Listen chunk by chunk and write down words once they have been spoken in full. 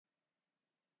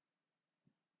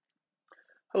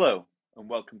Hello, and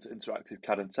welcome to Interactive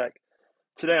CAD and Tech.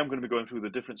 Today I'm going to be going through the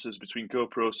differences between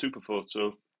GoPro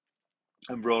SuperPhoto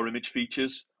and raw image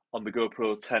features on the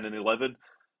GoPro 10 and 11.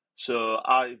 So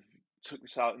I've took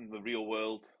this out in the real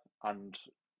world and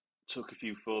took a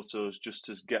few photos just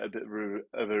to get a bit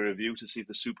of a review to see if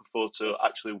the SuperPhoto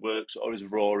actually works or is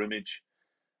raw image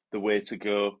the way to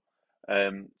go.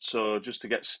 So just to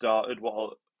get started,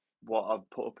 what I've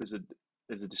put up is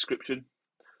a description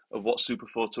of what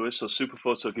SuperPhoto is. So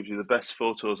SuperPhoto gives you the best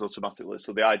photos automatically.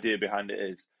 So the idea behind it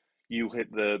is you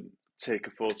hit the take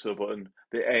a photo button,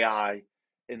 the AI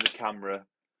in the camera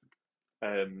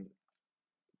um,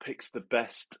 picks the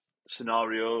best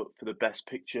scenario for the best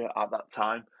picture at that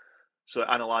time. So it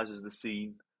analyzes the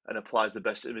scene and applies the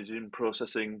best imaging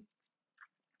processing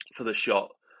for the shot.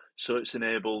 So it's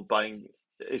enabled by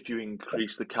if you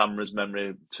increase the camera's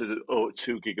memory to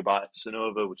 2 gigabytes and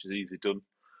over, which is easily done.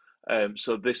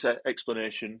 So this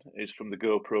explanation is from the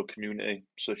GoPro community.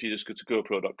 So if you just go to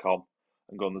GoPro.com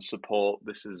and go on the support,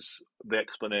 this is the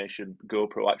explanation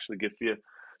GoPro actually give you.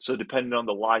 So depending on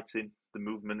the lighting, the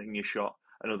movement in your shot,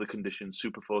 and other conditions,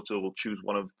 SuperPhoto will choose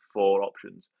one of four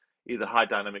options: either high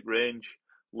dynamic range,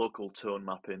 local tone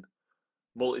mapping,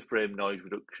 multi-frame noise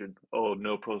reduction, or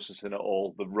no processing at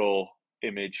all. The raw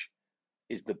image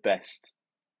is the best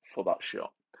for that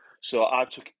shot. So I've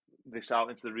took this out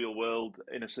into the real world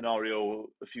in a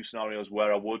few scenarios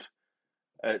where I would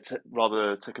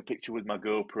rather take a picture with my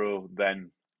GoPro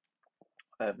than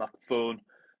my phone.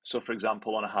 So, for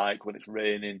example, on a hike when it's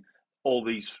raining, all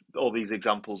these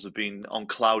examples have been on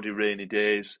cloudy, rainy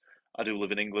days. I do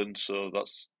live in England, so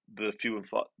that's the few and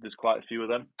far. There's quite a few of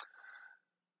them.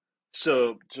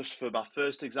 So, just for my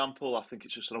first example, I think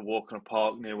it's just on a walk in a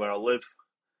park near where I live.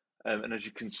 And as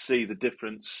you can see, the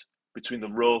difference between the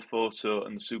raw photo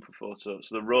and the super photo.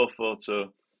 So the raw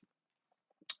photo,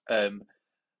 um,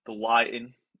 the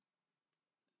lighting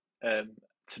um,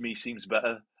 to me seems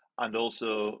better, and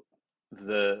also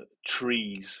the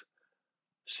trees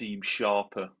seem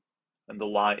sharper, and the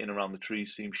lighting around the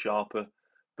trees seems sharper.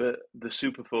 But the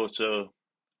super photo,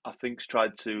 I think's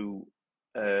tried to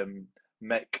um,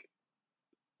 make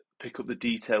pick up the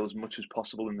detail as much as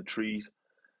possible in the trees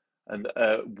and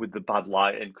with the bad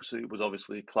lighting because it was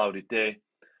obviously a cloudy day.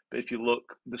 But if you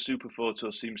look, the super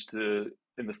photo seems to,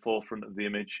 in the forefront of the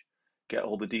image, get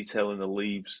all the detail in the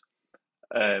leaves,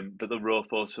 but the raw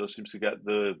photo seems to get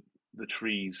the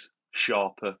trees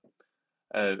sharper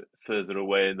further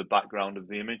away in the background of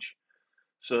the image.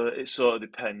 So it sort of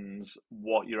depends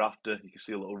what you're after. You can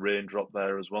see a little raindrop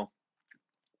there as well.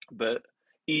 But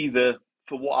either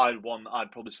for what I'd want,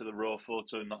 I'd probably say the raw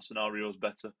photo in that scenario is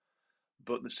better,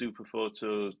 but the super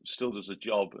photo still does a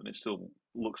job and it still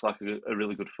looks like a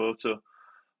really good photo.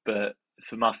 But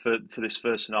for this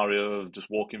first scenario of just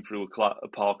walking through a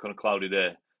park on a cloudy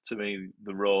day, to me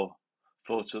the raw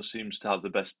photo seems to have the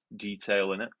best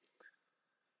detail in it.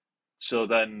 So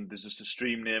then there's just a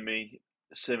stream near me.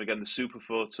 Same again, the super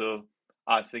photo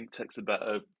I think takes a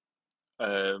better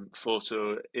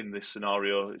photo in this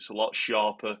scenario. It's a lot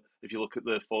sharper. If you look at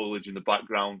the foliage in the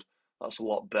background, that's a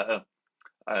lot better.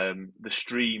 The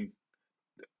stream,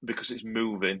 because it's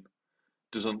moving,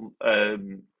 doesn't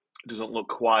doesn't look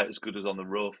quite as good as on the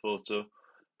raw photo.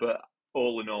 But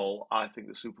all in all, I think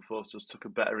the super photos took a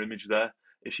better image there.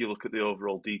 If you look at the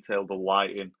overall detail, the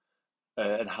lighting,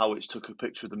 and how it's took a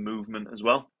picture of the movement as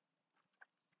well.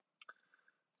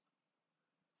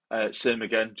 Same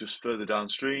again, just further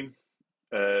downstream.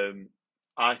 Um,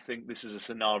 I think this is a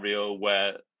scenario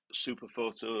where super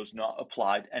photos not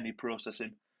applied any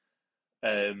processing.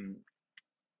 Um,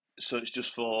 so it's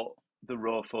just for the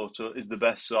raw photo is the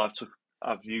best. So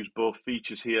I've used both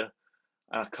features here.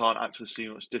 I can't actually see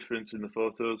much difference in the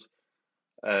photos.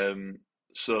 Um,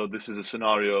 so this is a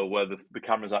scenario where the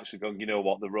camera's actually gone, you know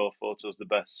what, the raw photo is the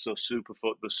best. So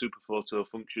the super photo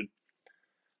function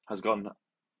has gone,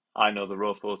 I know the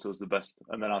raw photo is the best,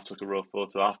 and then I took a raw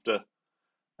photo after,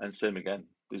 and same again.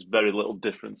 There's very little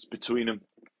difference between them,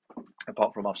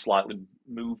 apart from I've slightly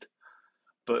moved.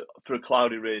 But for a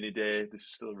cloudy, rainy day, this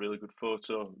is still a really good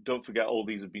photo. Don't forget, all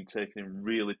these have been taken in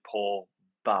really poor,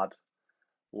 bad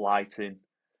lighting,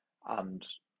 and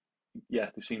yeah,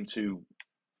 they seem to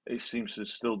it seems to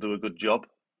still do a good job.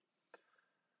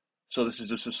 So this is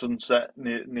just a sunset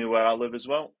near where I live as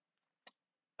well.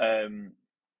 Um,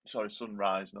 sorry,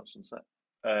 sunrise, not sunset.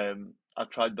 I've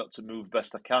tried not to move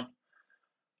best I can.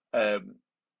 Um,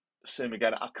 Same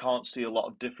again, I can't see a lot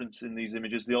of difference in these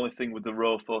images. The only thing with the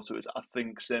raw photo is I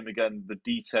think same again, the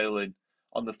detailing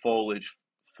on the foliage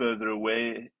further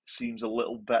away seems a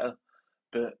little better,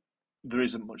 but there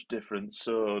isn't much difference.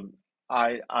 So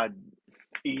I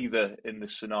either in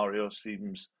this scenario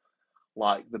seems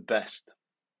like the best.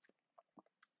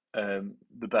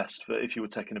 The best for if you were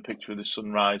taking a picture of the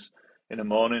sunrise in the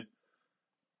morning.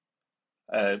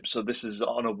 So this is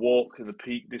on a walk in the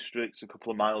Peak District, a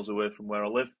couple of miles away from where I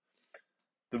live.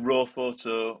 The RAW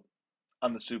photo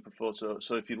and the SuperPhoto.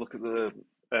 So if you look at the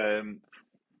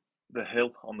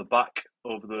hill on the back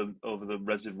over the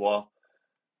reservoir,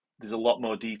 there's a lot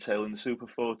more detail in the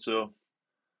SuperPhoto.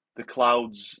 The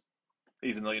clouds,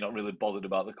 even though you're not really bothered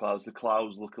about the clouds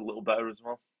look a little better as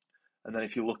well. And then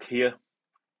if you look here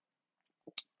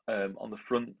on the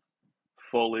front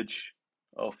foliage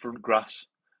or front grass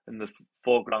in the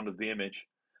foreground of the image,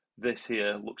 this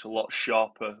here looks a lot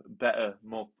sharper, better,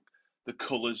 more the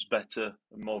colours better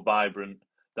and more vibrant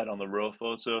than on the RAW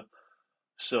photo.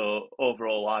 So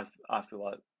overall, I feel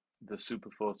like the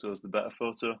SuperPhoto is the better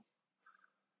photo.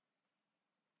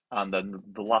 And then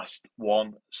the last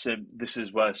one, this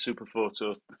is where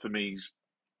SuperPhoto for me's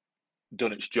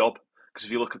done its job. Because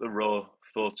if you look at the RAW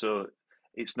photo,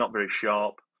 it's not very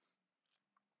sharp.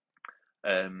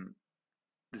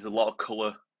 There's a lot of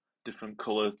colour, different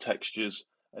colour textures,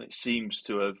 and it seems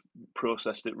to have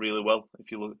processed it really well. If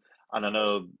you look, and I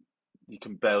know you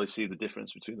can barely see the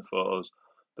difference between the photos,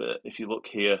 but if you look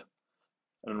here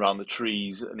and around the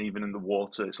trees and even in the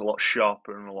water, it's a lot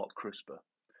sharper and a lot crisper.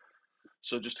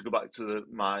 So just to go back to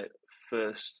my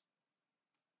first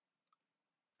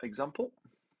example,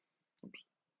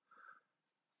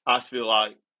 I feel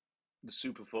like the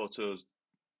SuperPhoto's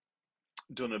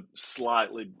done a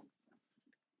slightly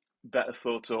better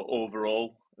photo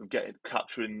overall of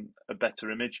capturing a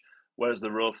better image, whereas the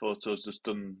RAW photo's just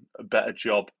done a better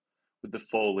job with the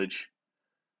foliage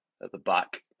at the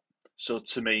back. So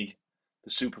to me,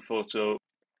 the SuperPhoto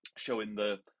showing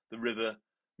the river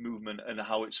movement and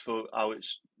how it's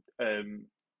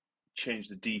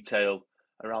changed the detail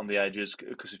around the edges.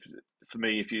 Because for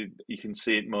me, if you can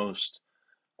see it most,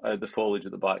 the foliage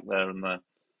at the back there and there.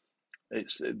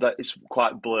 It's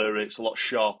quite blurry. It's a lot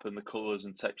sharper, and the colours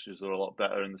and textures are a lot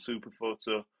better in the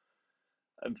SuperPhoto.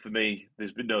 And for me,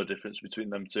 there's been no difference between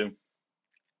them two.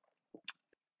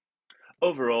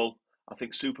 Overall, I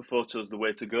think SuperPhoto is the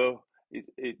way to go.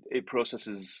 It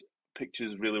processes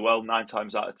pictures really well. 9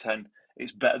 times out of 10,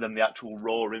 it's better than the actual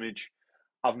raw image.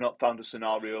 I've not found a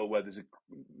scenario where there's a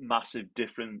massive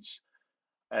difference.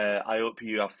 I hope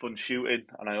you have fun shooting,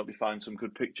 and I hope you find some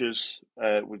good pictures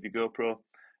with your GoPro.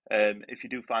 If you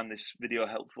do find this video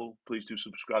helpful, please do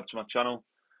subscribe to my channel.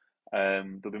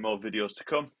 There'll be more videos to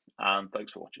come, and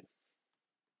thanks for watching.